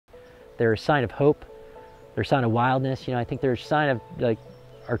They're a sign of hope. They're a sign of wildness. You know, I think they're a sign of like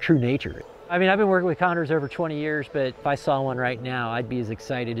our true nature. I mean, I've been working with condors over 20 years, but if I saw one right now, I'd be as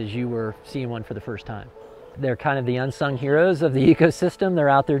excited as you were seeing one for the first time. They're kind of the unsung heroes of the ecosystem. They're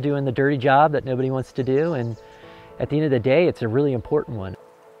out there doing the dirty job that nobody wants to do, and at the end of the day, it's a really important one.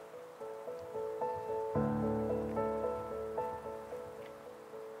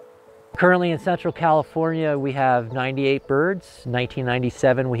 Currently in Central California, we have 98 birds. In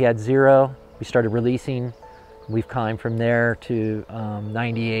 1997, we had 0. We started releasing. We've climbed from there to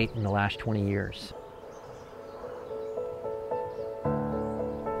 98 in the last 20 years.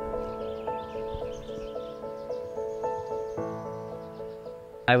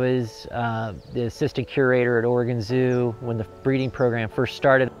 I was the assistant curator at Oregon Zoo when the breeding program first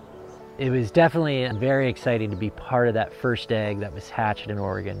started. It was definitely very exciting to be part of that first egg that was hatched in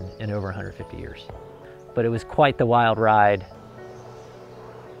Oregon in over 150 years. But it was quite the wild ride.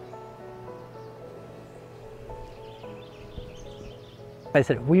 I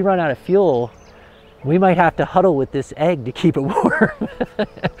said, if we run out of fuel, we might have to huddle with this egg to keep it warm.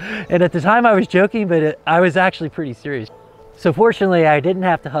 And at the time I was joking, but I was actually pretty serious. So fortunately, I didn't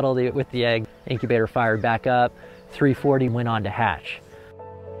have to huddle with the egg. Incubator fired back up, 340 went on to hatch.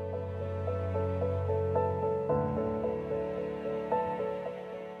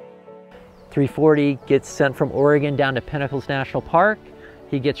 .340 gets sent from Oregon down to Pinnacles National Park.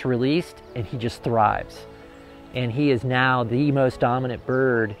 He gets released and he just thrives. And he is now the most dominant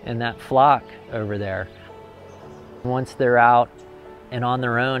bird in that flock over there. Once they're out and on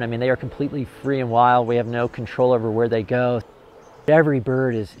their own, I mean, they are completely free and wild. We have no control over where they go. Every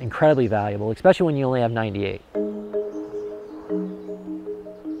bird is incredibly valuable, especially when you only have 98.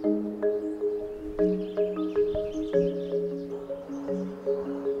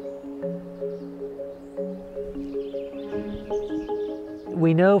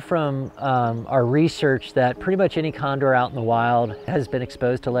 We know from our research that pretty much any condor out in the wild has been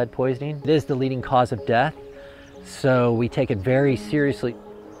exposed to lead poisoning. It is the leading cause of death, so we take it very seriously.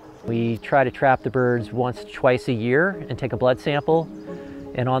 We try to trap the birds once, twice a year and take a blood sample.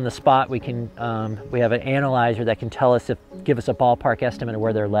 And on the spot, we have an analyzer that can tell us, give us a ballpark estimate of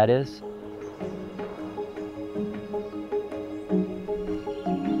where their lead is.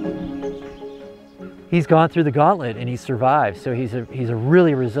 He's gone through the gauntlet and he's survived, so he's a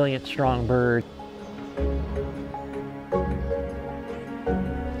really resilient, strong bird.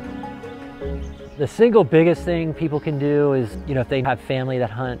 The single biggest thing people can do is, you know, if they have family that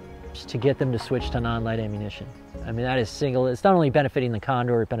hunt, to get them to switch to non-lead ammunition. I mean, that is single. It's not only benefiting the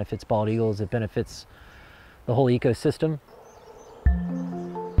condor, it benefits bald eagles, it benefits the whole ecosystem.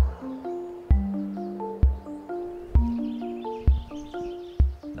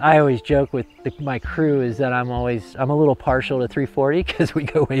 I always joke with my crew is that I'm a little partial to 340 because we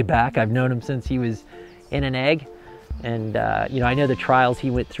go way back. I've known him since he was in an egg, and you know, I know the trials he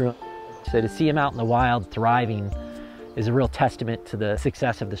went through. So to see him out in the wild thriving is a real testament to the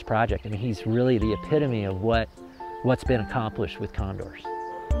success of this project. I mean, he's really the epitome of what's been accomplished with condors.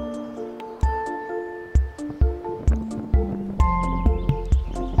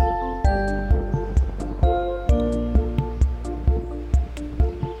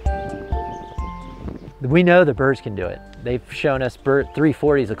 We know the birds can do it. They've shown us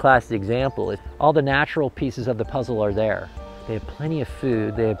 340 is a classic example. All the natural pieces of the puzzle are there. They have plenty of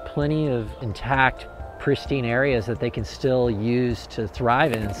food. They have plenty of intact, pristine areas that they can still use to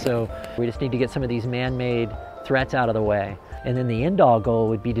thrive in. So we just need to get some of these man-made threats out of the way. And then the end-all goal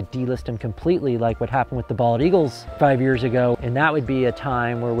would be to delist them completely, like what happened with the bald eagles 5 years ago. And that would be a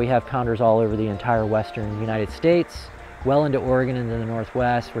time where we have condors all over the entire western United States, well into Oregon and the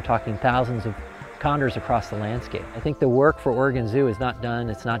Northwest. We're talking thousands of condors across the landscape. I think the work for Oregon Zoo is not done.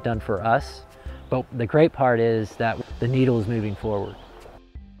 It's not done for us. But the great part is that the needle is moving forward.